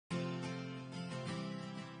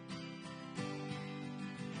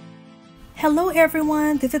Hello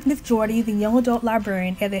everyone, this is Miss Jordi, the Young Adult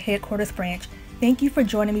Librarian at the Headquarters Branch. Thank you for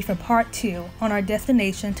joining me for part 2 on our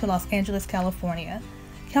destination to Los Angeles, California.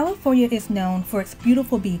 California is known for its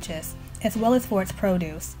beautiful beaches, as well as for its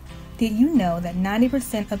produce. Did you know that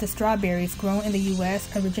 90% of the strawberries grown in the U.S.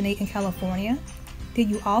 originate in California? Did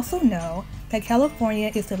you also know that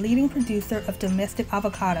California is the leading producer of domestic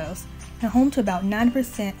avocados and home to about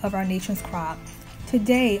 90% of our nation's crop?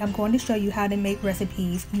 Today, I'm going to show you how to make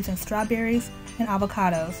recipes using strawberries and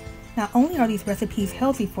avocados. Not only are these recipes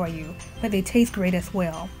healthy for you, but they taste great as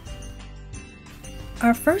well.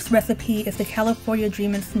 Our first recipe is the California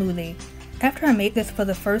Dreamin smoothie. After I made this for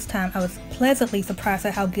the first time, I was pleasantly surprised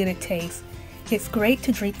at how good it tastes. It's great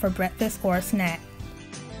to drink for breakfast or a snack.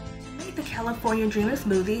 To make the California Dreamin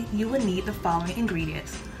smoothie, you will need the following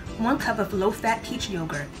ingredients. 1 cup of low-fat peach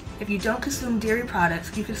yogurt. If you don't consume dairy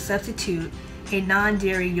products, you can substitute a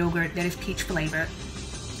non-dairy yogurt that is peach flavored.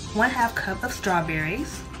 1/2 cup of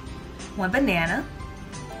strawberries, 1 banana,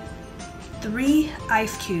 3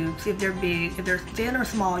 ice cubes if they're big. If they're thin or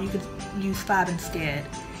small, you could use 5 instead.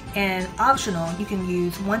 And optional, you can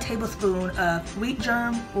use 1 tablespoon of wheat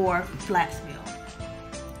germ or flax meal.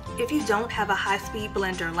 If you don't have a high-speed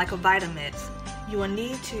blender like a Vitamix, you will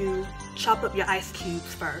need to chop up your ice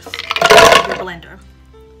cubes first in your blender.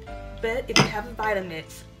 But if you have a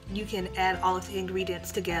Vitamix, you can add all of the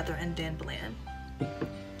ingredients together and then blend.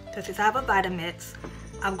 So since I have a Vitamix,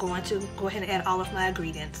 I'm going to go ahead and add all of my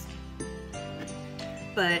ingredients.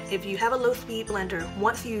 But if you have a low-speed blender,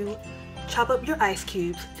 once you chop up your ice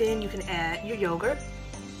cubes, then you can add your yogurt,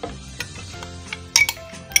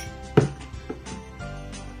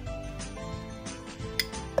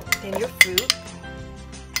 then your fruit,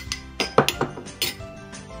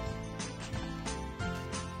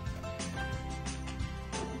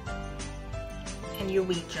 and your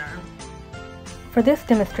wheat germ. For this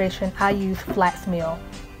demonstration, I use flax meal.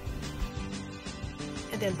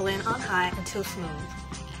 And then blend on high until smooth.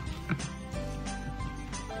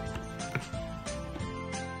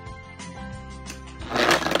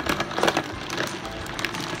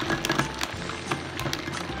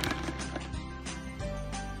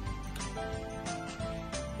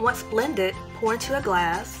 Once blended, pour into a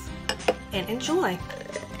glass and enjoy.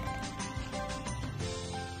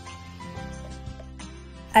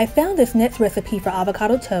 I found this next recipe for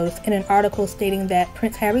avocado toast in an article stating that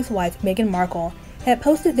Prince Harry's wife, Meghan Markle, had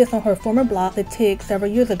posted this on her former blog, The Tig, several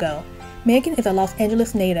years ago. Meghan is a Los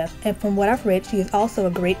Angeles native, and from what I've read, she is also a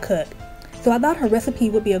great cook. So I thought her recipe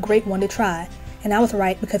would be a great one to try, and I was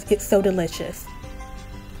right because it's so delicious.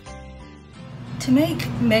 To make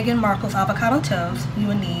Meghan Markle's avocado toast, you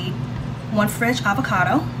will need 1 fresh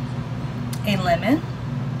avocado, a lemon,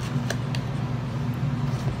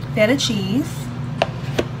 feta cheese,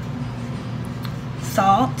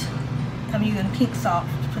 salt. I'm using pink salt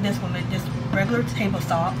for this one, but just regular table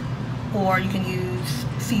salt, or you can use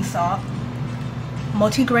sea salt,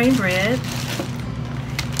 multi-grain bread,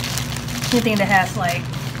 anything that has like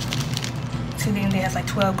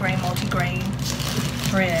 12-grain multi-grain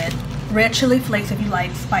bread, red chili flakes if you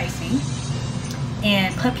like spicy,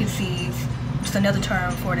 and pumpkin seeds, which is another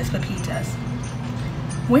term for this pepitas.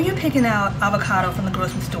 When you're picking out avocado from the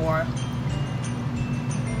grocery store,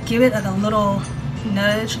 give it a little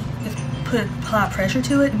nudge, just apply pressure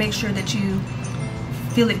to it, make sure that you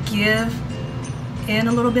feel it give in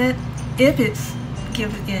a little bit. If it's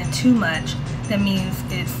give in too much, that means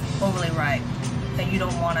it's overly ripe and you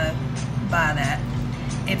don't want to buy that.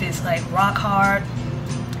 If it's like rock hard,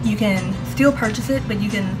 you can still purchase it, but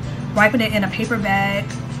you can ripen it in a paper bag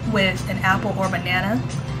with an apple or banana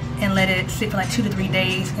and let it sit for like 2 to 3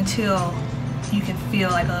 days until you can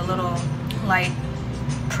feel like a little light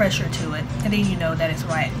pressure to it, and then you know that it's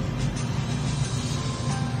ripe.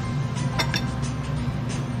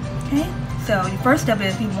 Okay, so your first step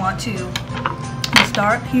is you want to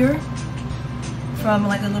start here from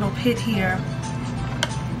like the little pit here,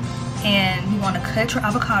 and you want to cut your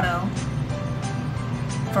avocado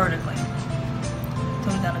vertically.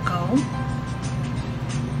 So we're gonna go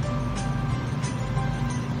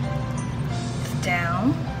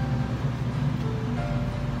down,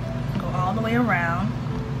 go all the way around.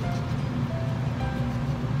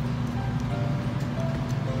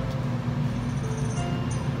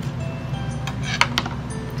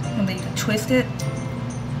 And then you can twist it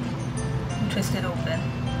and twist it open.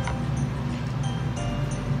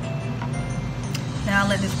 Now I'll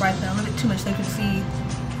let this ripen a little bit too much so you can see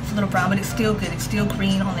it's a little brown, but it's still good. It's still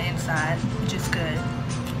green on the inside, which is good.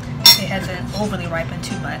 It hasn't overly ripened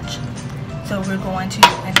too much. So we're going to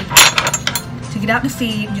get out the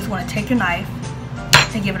seed, you just want to take your knife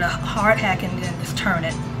and give it a hard hack and then just turn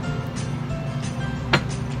it.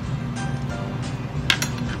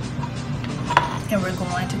 And we're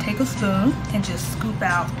going to take a spoon and just scoop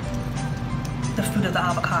out the fruit of the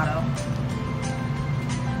avocado.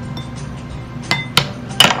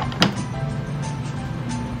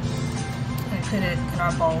 And put it in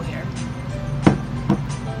our bowl here.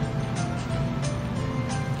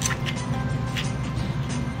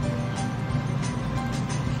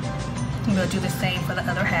 I'm going to do the same for the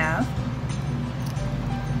other half.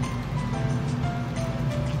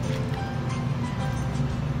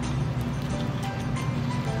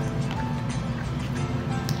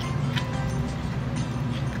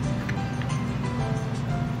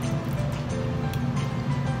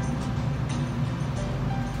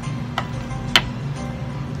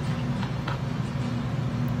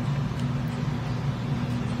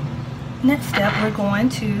 Next step, we're going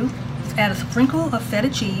to add a sprinkle of feta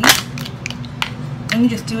cheese, and you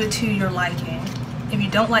just do it to your liking. If you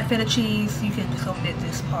don't like feta cheese, you can just omit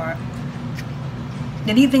this part.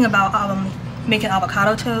 The neat thing about making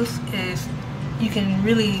avocado toast is you can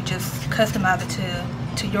really just customize it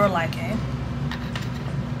to your liking.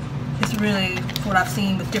 It's really, what I've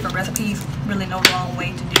seen with different recipes, really no wrong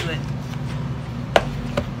way to do it.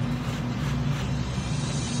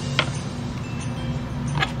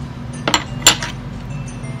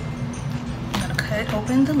 Cut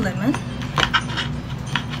open the lemon.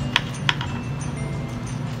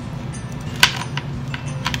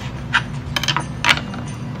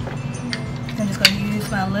 I'm just going to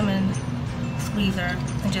use my lemon squeezer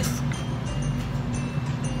and just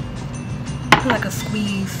put like a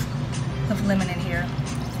squeeze of lemon in here.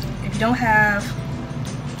 If you don't have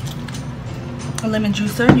a lemon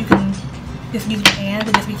juicer, you can just use your hand,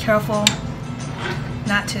 but just be careful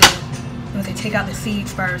not to, take out the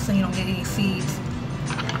seeds first so you don't get any seeds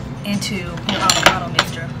into your avocado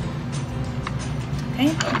mixture.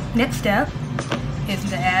 Okay, next step is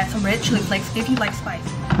to add some red chili flakes if you like spicy.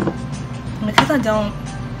 And because I don't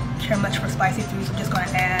care much for spicy foods, I'm just going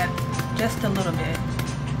to add just a little bit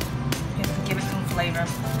just to give it some flavor.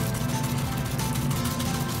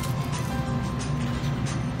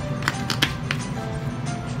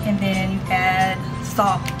 And then you add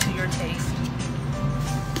salt to your taste.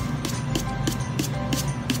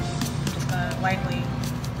 Lightly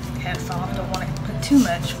add salt. I don't want to put too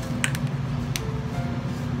much.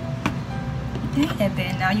 Okay, and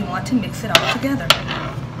then now you want to mix it all together.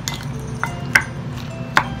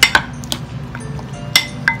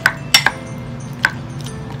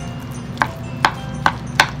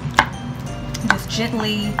 And just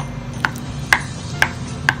gently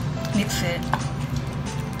mix it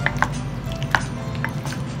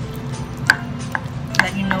so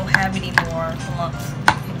that you don't have any more lumps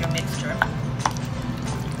in your mixture.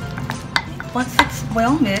 Once it's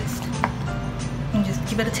well mixed, and just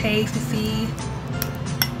give it a taste to see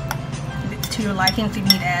if it's to your liking. See if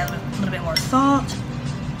you need to add a little bit more salt,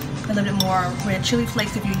 a little bit more red chili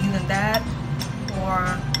flakes if you're using that,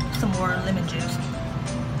 or some more lemon juice.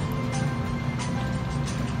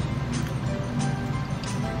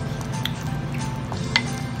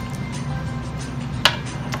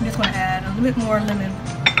 I'm just going to add a little bit more lemon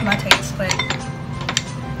to my taste, but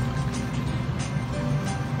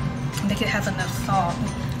I think it has enough salt.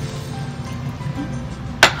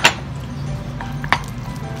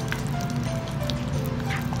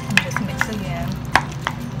 And just mix again.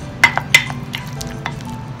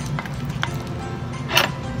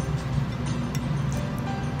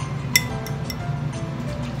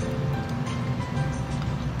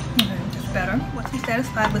 Okay, just better. Once you're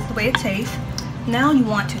satisfied with the way it tastes, now you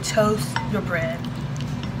want to toast your bread.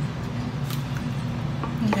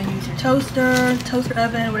 You can use your toaster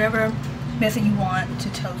oven, whatever method you want to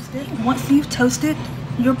toast it. Once you've toasted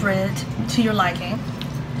your bread to your liking,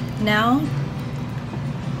 now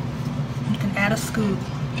you can add a scoop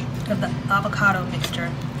of the avocado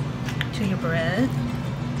mixture to your bread.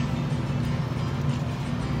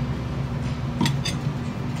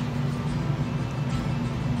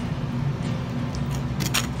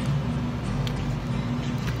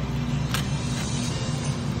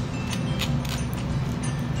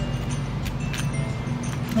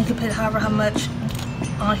 You can put however how much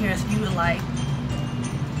on here as you would like.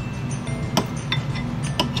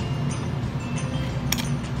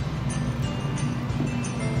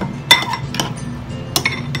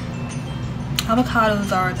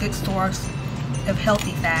 Avocados are a good source of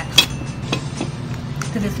healthy fats.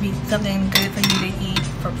 So this would be something good for you to eat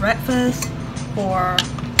for breakfast, or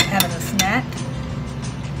having a snack,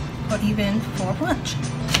 or even for brunch.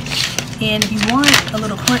 And if you want a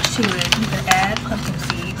little crunch to it, you can add pumpkin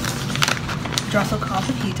seeds, which are also called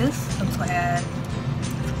pepitas. So I'm just going to add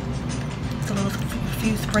just a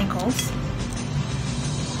few sprinkles.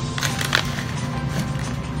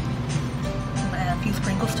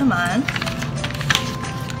 close to mine.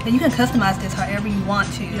 And you can customize this however you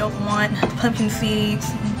want to. You don't want pumpkin seeds.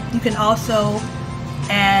 You can also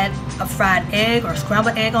add a fried egg or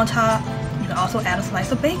scrambled egg on top. You can also add a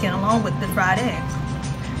slice of bacon along with the fried egg.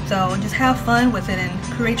 So just have fun with it and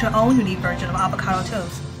create your own unique version of avocado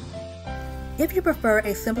toast. If you prefer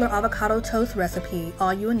a simpler avocado toast recipe,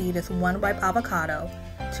 all you will need is 1 ripe avocado,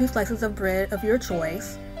 2 slices of bread of your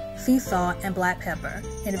choice, sea salt, and black pepper.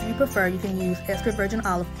 And if you prefer, you can use extra virgin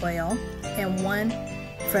olive oil and 1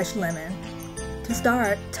 fresh lemon. To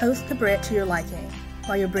start, toast the bread to your liking.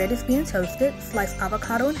 While your bread is being toasted, slice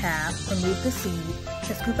avocado in half, remove the seed,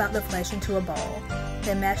 and scoop out the flesh into a bowl.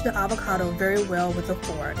 Then mash the avocado very well with a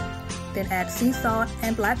fork. Then add sea salt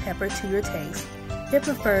and black pepper to your taste. If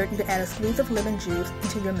preferred, you can add a squeeze of lemon juice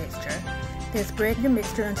into your mixture. Then spread your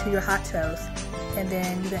mixture into your hot toast, and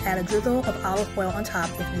then you can add a drizzle of olive oil on top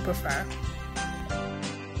if you prefer.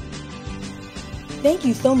 Thank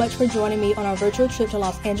you so much for joining me on our virtual trip to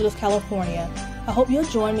Los Angeles, California. I hope you'll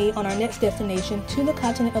join me on our next destination to the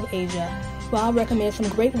continent of Asia, where I'll recommend some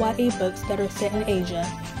great YA books that are set in Asia,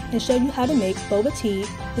 and show you how to make boba tea,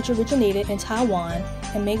 which originated in Taiwan,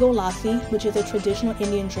 and mango lassi, which is a traditional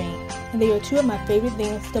Indian drink, and they are 2 of my favorite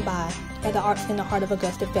things to buy at the Arts in the Heart of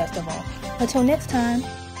Augusta Festival. Until next time!